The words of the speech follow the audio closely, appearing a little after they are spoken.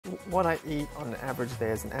what I eat on an average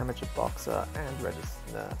day as an amateur boxer and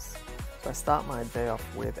registered nurse. So I start my day off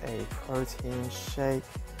with a protein shake,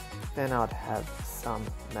 then I'd have some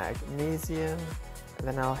magnesium, and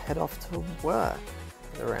then I'll head off to work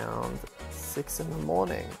at around 6 in the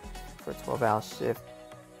morning for a 12-hour shift.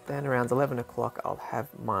 Then around 11 o'clock I'll have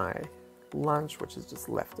my lunch, which is just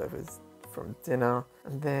leftovers from dinner,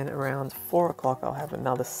 and then around 4 o'clock I'll have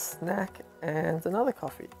another snack and another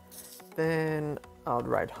coffee. Then I'll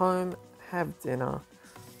ride home, have dinner,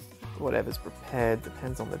 whatever's prepared,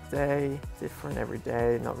 depends on the day, different every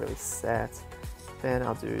day, not really set. Then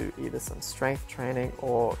I'll do either some strength training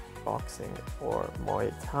or boxing or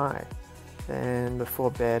Muay Thai. Then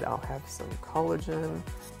before bed I'll have some collagen,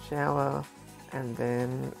 shower, and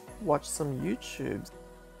then watch some YouTubes,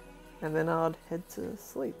 and then I'd head to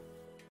sleep.